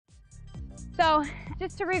So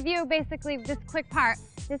just to review basically this quick part,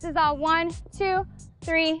 this is all 1, 2,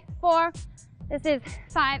 3, 4. This is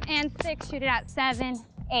 5 and 6, shoot it out, 7,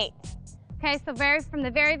 8. Okay, so from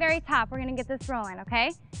the very, very top, we're gonna get this rolling,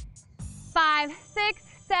 okay? 5, 6,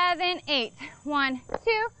 7, 8. 1,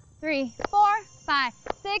 2, 3, 4, 5,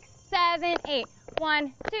 6, 7, 8.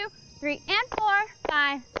 1, 2, 3, and 4,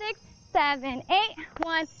 5, 6, 7, 8.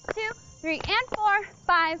 1, 2, 3, and 4,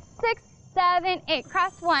 5, 6, 7, 8.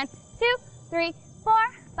 Cross 1, 2, 3, 4,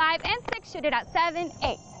 5, and 6. Shoot it out, 7,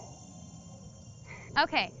 8.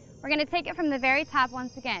 Okay, we're gonna take it from the very top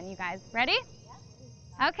once again, you guys. Ready?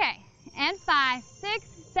 Okay, and 5, 6,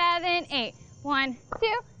 7, 8. 1,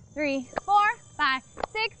 2, 3, 4, 5,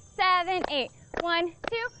 6, 7, 8. 1,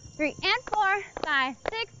 2, 3, and 4, 5,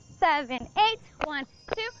 6, 7, 8. 1,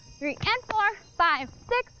 2, 3, and 4, 5,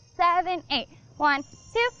 6, 7, 8. 1,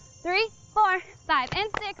 2, 3, 4, 5, and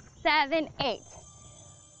 6, 7, 8.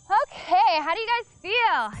 Okay, how do you guys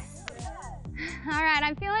feel? All right,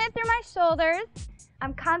 I'm feeling it through my shoulders.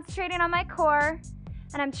 I'm concentrating on my core,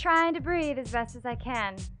 and I'm trying to breathe as best as I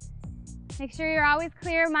can. Make sure you're always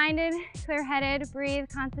clear-minded, clear-headed, breathe,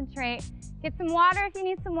 concentrate. Get some water if you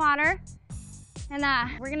need some water.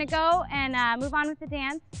 And we're gonna go and move on with the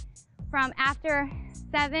dance from after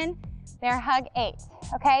 7, bear hug 8.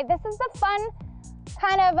 Okay, this is the fun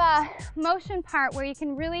kind of motion part where you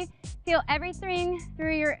can really feel everything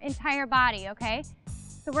through your entire body, okay?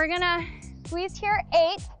 So we're gonna squeeze here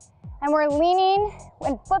 8, and we're leaning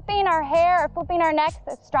and flipping our hair or flipping our necks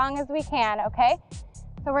as strong as we can, okay?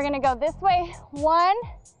 So we're gonna go this way, 1,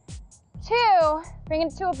 2, bring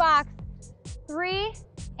it to a box, 3,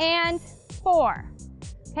 and 4.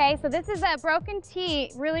 Okay, so this is a broken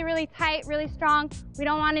T, really, really tight, really strong. We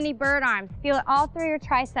don't want any bird arms. Feel it all through your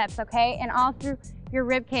triceps, okay? And all through your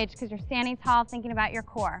rib cage because you're standing tall thinking about your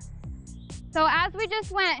core. So as we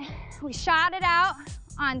just went, we shot it out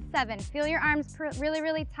on 7. Feel your arms really,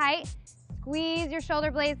 really tight. Squeeze your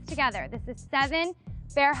shoulder blades together. This is 7,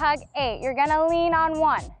 bear hug 8. You're gonna lean on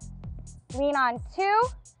 1. Lean on 2,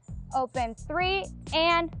 open 3,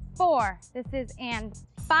 and 4. This is and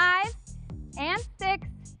 5, and 6,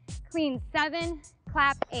 clean 7,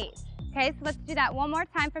 clap 8. Okay, so let's do that one more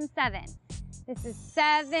time from 7. This is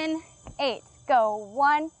 7, 8. Go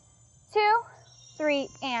 1, 2, 3,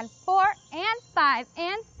 and 4, and 5,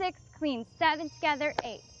 and 6, clean 7 together,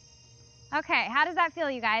 8. Okay, how does that feel,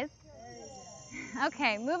 you guys?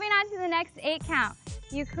 Okay, moving on to the next 8 count.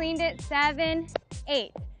 You cleaned it, 7,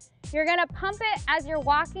 8. You're gonna pump it as you're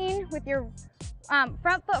walking with your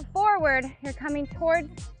front foot forward. You're coming towards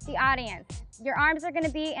the audience. Your arms are gonna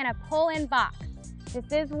be in a pull-in box.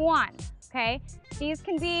 This is 1, okay? These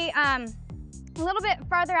can be a little bit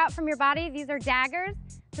farther out from your body. These are daggers,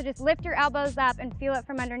 so just lift your elbows up and feel it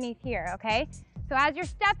from underneath here, okay? So as you're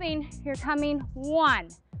stepping, you're coming 1,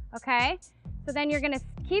 okay? So then you're gonna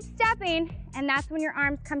keep stepping, and that's when your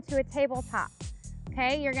arms come to a tabletop,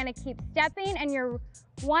 okay? You're gonna keep stepping, and your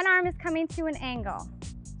one arm is coming to an angle.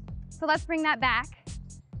 So let's bring that back.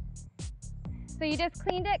 So you just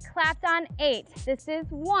cleaned it, clapped on 8. This is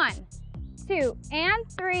 1, 2, and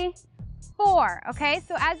 3, 4, okay?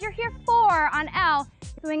 So as you're here 4 on L,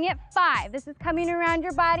 swing it 5. This is coming around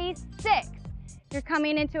your body, 6. You're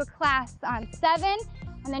coming into a clasp on 7,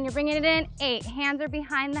 and then you're bringing it in 8. Hands are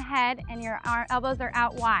behind the head, and your elbows are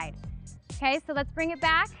out wide. Okay, so let's bring it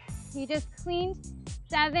back. You just cleaned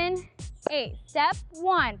 7, 8. Step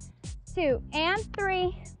 1, 2, and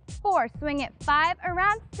 3, 4. Swing it 5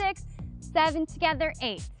 around 6, 7 together,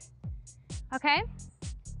 8. Okay?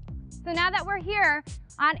 So now that we're here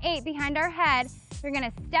on 8 behind our head, you're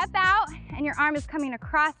gonna step out and your arm is coming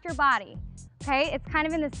across your body. Okay? It's kind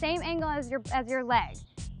of in the same angle as your leg.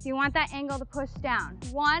 So you want that angle to push down.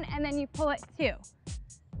 1, and then you pull it 2.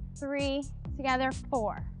 3, together,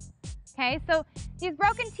 4. Okay? So these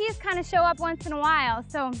broken T's kind of show up once in a while.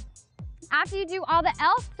 So after you do all the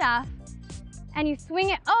L stuff and you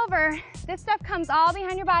swing it over, this stuff comes all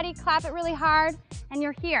behind your body, clap it really hard, and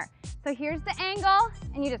you're here. So here's the angle,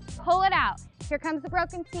 and you just pull it out. Here comes the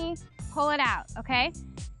broken T, pull it out, okay?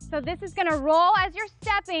 So this is gonna roll as you're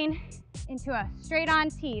stepping into a straight on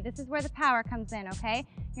T. This is where the power comes in, okay?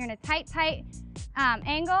 You're in a tight, tight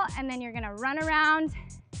angle, and then you're gonna run around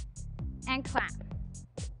and clap.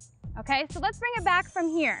 Okay, so let's bring it back from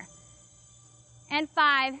here. And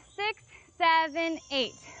 5, 6, 7,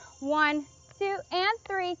 8. 1, 2, and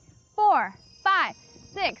 3, 4, 5,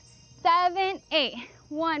 6, 7, 8.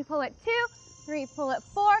 1, pull it 2, 3, pull it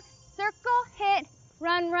 4, circle, hit,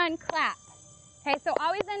 run, run, clap. Okay, so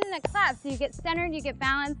always end in a clap, so you get centered, you get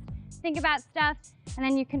balanced, think about stuff, and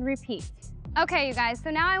then you can repeat. Okay, you guys,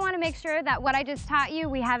 so now I want to make sure that what I just taught you,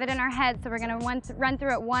 we have it in our head, so we're going to run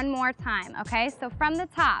through it one more time, okay? So from the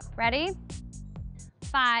top, ready?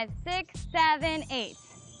 5, 6, 7, 8.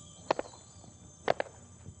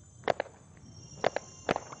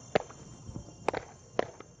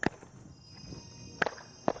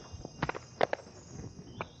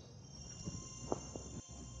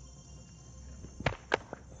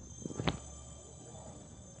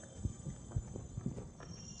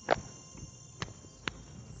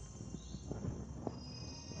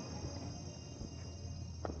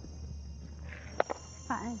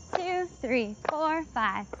 One, 2, 3, 4,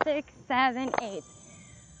 5, 6, 7, 8.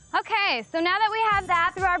 Okay, so now that we have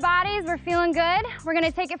that through our bodies, we're feeling good. We're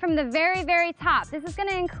gonna take it from the very, very top. This is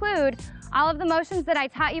gonna include all of the motions that I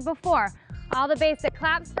taught you before. All the basic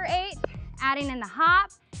claps for 8, adding in the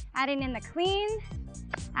hop, adding in the clean,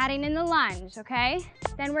 adding in the lunge, okay?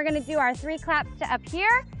 Then we're gonna do our 3 claps to up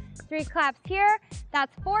here, 3 claps here.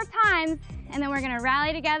 That's 4 times, and then we're gonna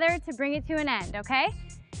rally together to bring it to an end, okay?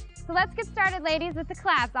 So let's get started, ladies, with the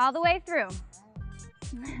claps all the way through.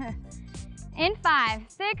 In 5,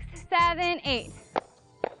 6, 7, 8.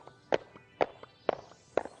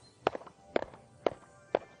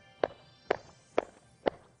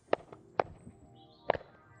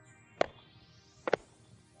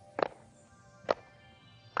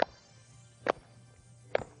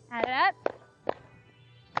 Add it up.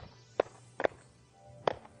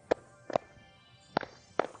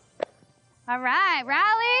 All right, rally.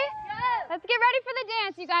 Yes. Let's get ready for the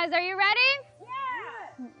dance, you guys. Are you ready?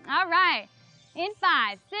 Yeah. All right. In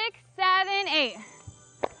 5, 6, 7, 8.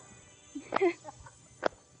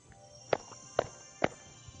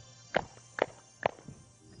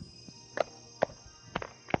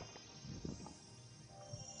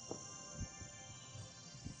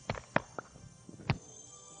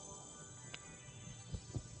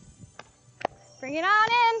 Bring it on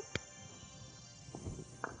in.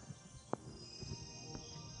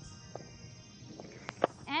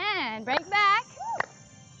 And break back.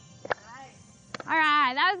 All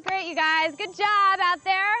right, that was great, you guys. Good job out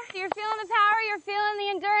there. You're feeling the power, you're feeling the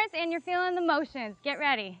endurance, and you're feeling the motions. Get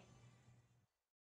ready.